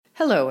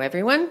Hello,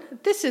 everyone.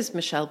 This is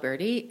Michele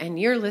Berdy, and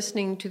you're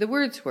listening to The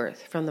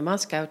Wordsworth from the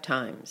Moscow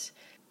Times.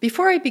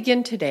 Before I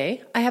begin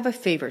today, I have a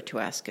favor to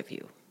ask of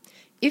you.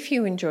 If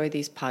you enjoy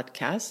these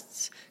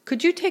podcasts,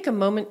 could you take a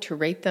moment to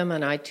rate them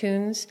on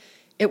iTunes?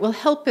 It will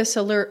help us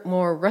alert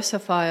more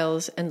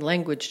Russophiles and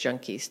language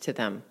junkies to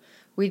them.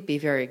 We'd be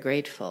very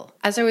grateful.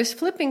 As I was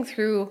flipping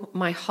through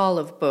my haul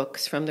of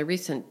books from the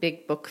recent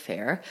big book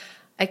fair,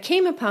 I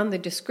came upon the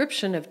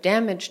description of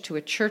damage to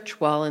a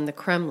church wall in the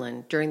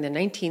Kremlin during the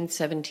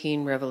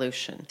 1917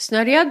 revolution.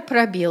 Снаряд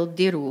пробил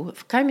дыру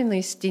в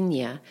каменной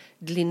стене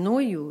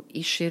длиною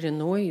и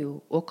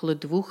шириною около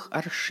 2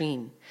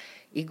 аршин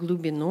и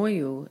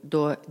глубиною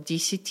до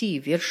 10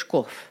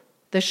 вершков.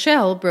 The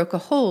shell broke a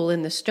hole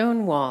in the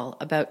stone wall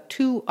about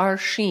 2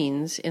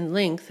 arshins in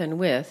length and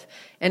width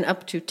and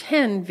up to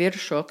 10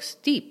 vershoks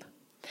deep.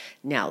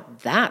 Now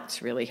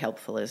that's really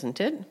helpful,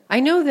 isn't it? I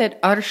know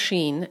that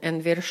arshin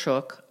and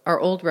vershok are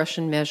Old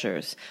Russian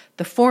measures,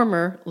 the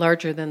former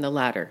larger than the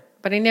latter,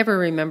 but I never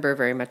remember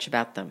very much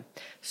about them.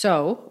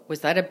 So,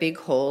 was that a big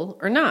hole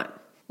or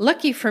not?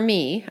 Lucky for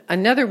me,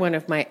 another one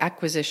of my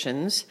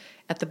acquisitions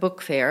at the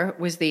book fair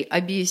was the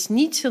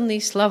Объяснительный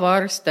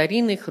словарь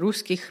старинных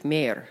русских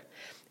мер,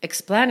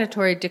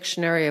 Explanatory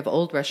Dictionary of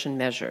Old Russian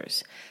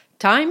Measures.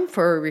 Time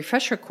for a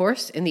refresher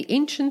course in the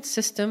ancient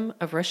system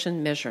of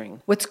Russian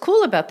measuring. What's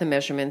cool about the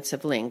measurements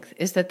of length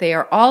is that they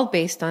are all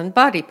based on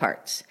body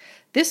parts.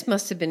 This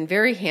must have been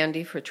very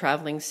handy for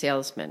traveling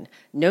salesmen.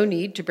 No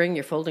need to bring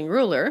your folding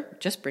ruler,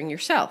 just bring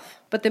yourself.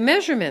 But the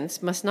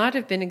measurements must not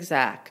have been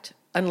exact,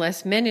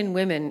 unless men and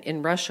women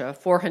in Russia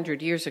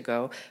 400 years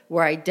ago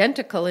were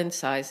identical in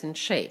size and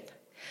shape.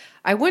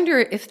 I wonder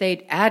if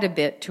they'd add a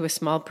bit to a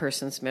small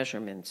person's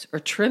measurements, or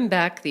trim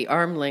back the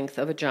arm length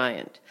of a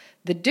giant.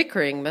 The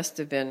dickering must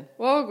have been,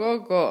 whoa, go,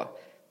 go.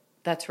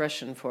 That's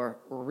Russian for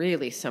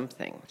really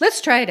something.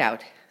 Let's try it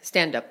out.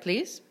 Stand up,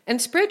 please.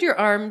 And spread your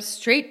arms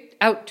straight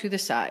out to the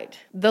side.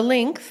 The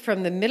length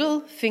from the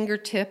middle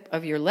fingertip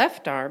of your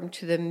left arm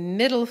to the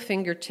middle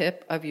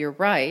fingertip of your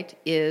right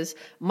is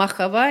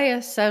machavaya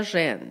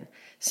sajen,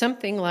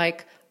 something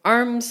like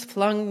arms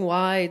flung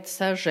wide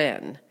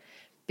sajen,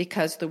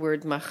 because the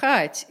word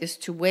machat is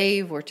to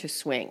wave or to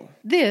swing.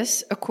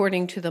 This,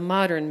 according to the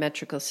modern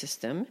metrical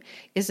system,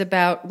 is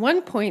about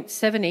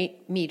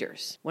 1.78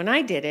 meters. When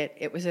I did it,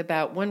 it was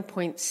about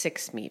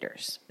 1.6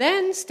 meters.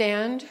 Then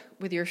stand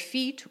with your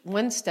feet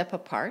one step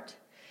apart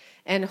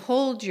and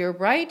hold your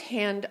right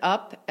hand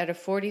up at a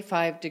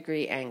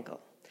 45-degree angle.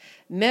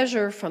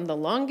 Measure from the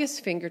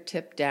longest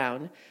fingertip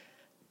down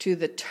to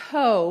the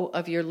toe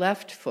of your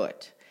left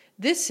foot.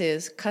 This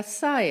is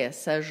kasaya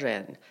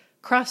sajen,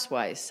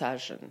 crosswise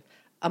sajen,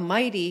 a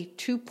mighty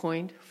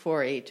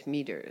 2.48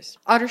 meters.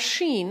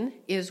 Arshin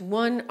is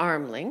 1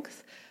 arm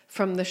length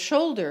from the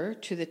shoulder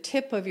to the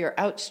tip of your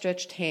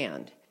outstretched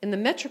hand. In the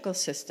metrical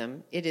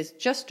system, it is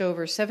just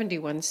over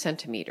 71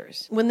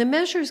 centimeters. When the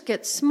measures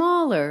get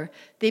smaller,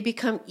 they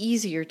become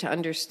easier to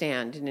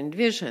understand and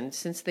envision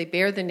since they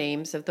bear the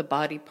names of the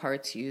body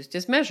parts used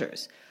as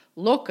measures.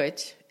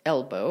 Lokot,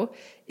 elbow,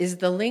 is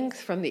the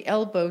length from the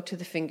elbow to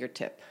the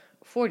fingertip,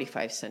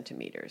 45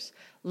 centimeters.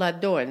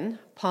 Ladon,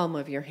 palm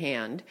of your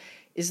hand,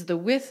 is the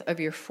width of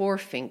your 4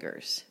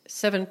 fingers,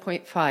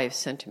 7.5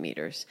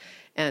 centimeters.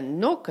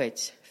 And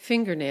nokot,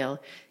 fingernail,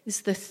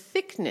 is the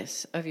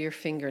thickness of your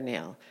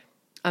fingernail,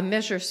 a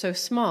measure so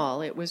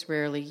small it was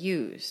rarely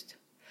used.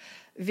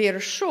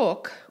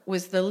 Vershok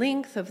was the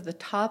length of the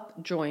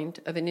top joint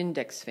of an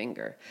index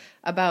finger,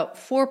 about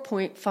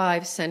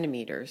 4.5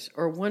 centimeters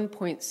or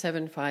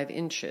 1.75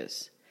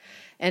 inches.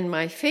 And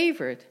my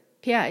favorite,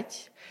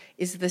 pyat,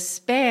 is the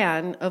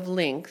span of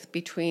length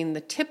between the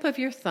tip of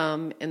your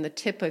thumb and the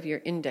tip of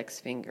your index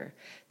finger.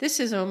 This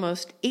is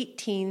almost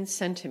 18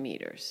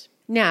 centimeters.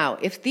 Now,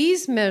 if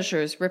these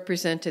measures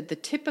represented the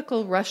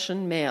typical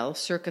Russian male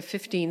circa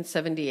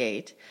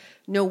 1578,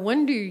 no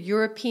wonder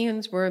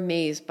Europeans were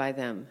amazed by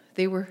them.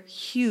 They were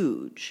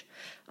huge.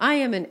 I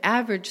am an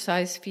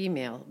average-sized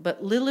female,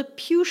 but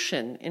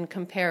Lilliputian in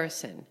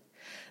comparison.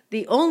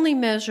 The only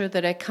measure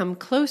that I come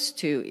close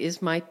to is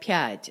my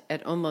pyat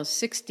at almost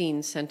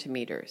 16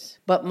 centimeters.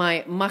 But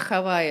my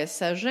machavaya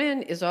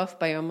sajen is off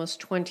by almost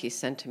 20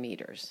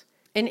 centimeters.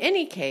 In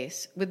any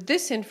case, with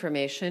this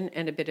information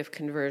and a bit of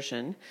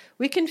conversion,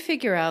 we can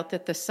figure out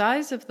that the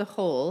size of the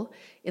hole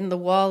in the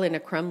wall in a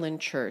Kremlin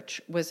church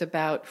was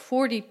about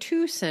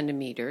 42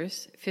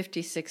 centimeters,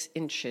 56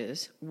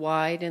 inches,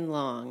 wide and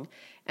long,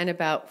 and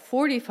about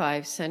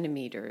 45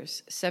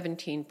 centimeters,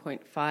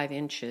 17.5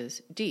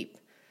 inches, deep.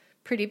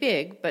 Pretty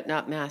big, but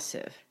not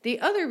massive. The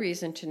other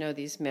reason to know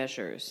these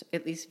measures,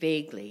 at least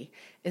vaguely,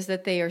 is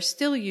that they are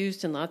still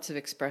used in lots of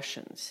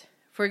expressions.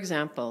 For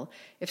example,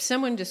 if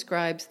someone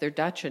describes their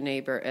dacha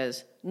neighbor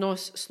as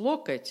nos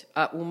slokot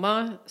a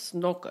uma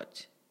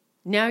snokot,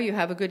 now you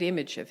have a good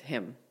image of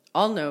him,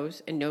 all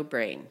nose and no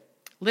brain.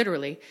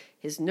 Literally,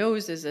 his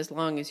nose is as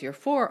long as your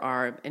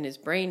forearm and his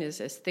brain is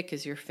as thick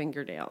as your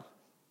fingernail.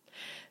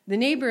 The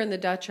neighbor in the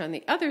dacha on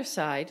the other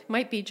side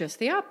might be just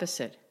the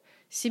opposite.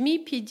 Semi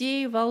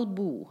pidei во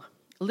лбу,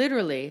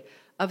 literally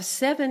of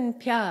 7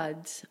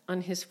 pyads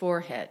on his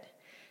forehead.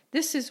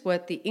 This is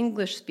what the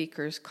English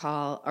speakers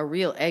call a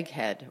real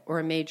egghead or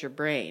a major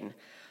brain,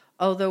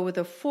 although with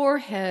a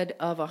forehead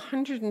of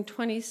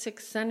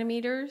 126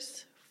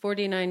 centimeters,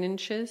 49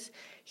 inches,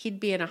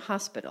 he'd be in a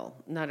hospital,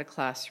 not a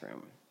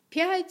classroom.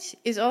 Pyad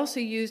is also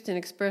used in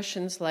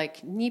expressions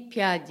like ni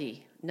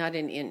pyadi, not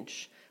an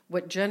inch,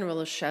 what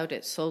generals shout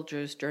at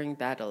soldiers during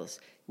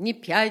battles, ni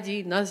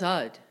pyadi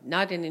nazad,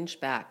 not an inch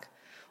back.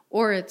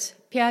 Or it's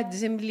pyad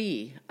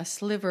zemli, a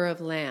sliver of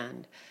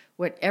land,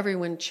 what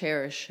everyone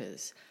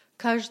cherishes.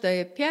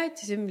 Каждая пять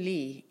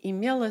земли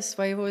имела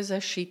своего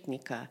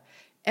защитника.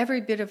 Every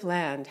bit of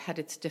land had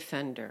its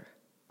defender.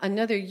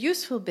 Another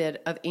useful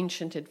bit of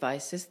ancient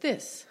advice is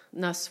this: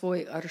 на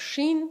свой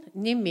аршин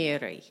не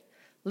меряй.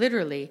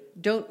 Literally,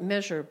 don't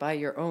measure by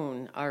your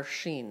own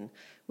arshin,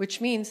 which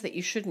means that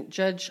you shouldn't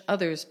judge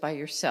others by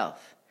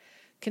yourself.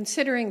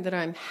 Considering that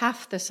I'm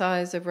half the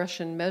size of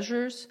Russian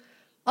measures,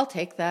 I'll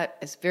take that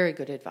as very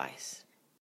good advice.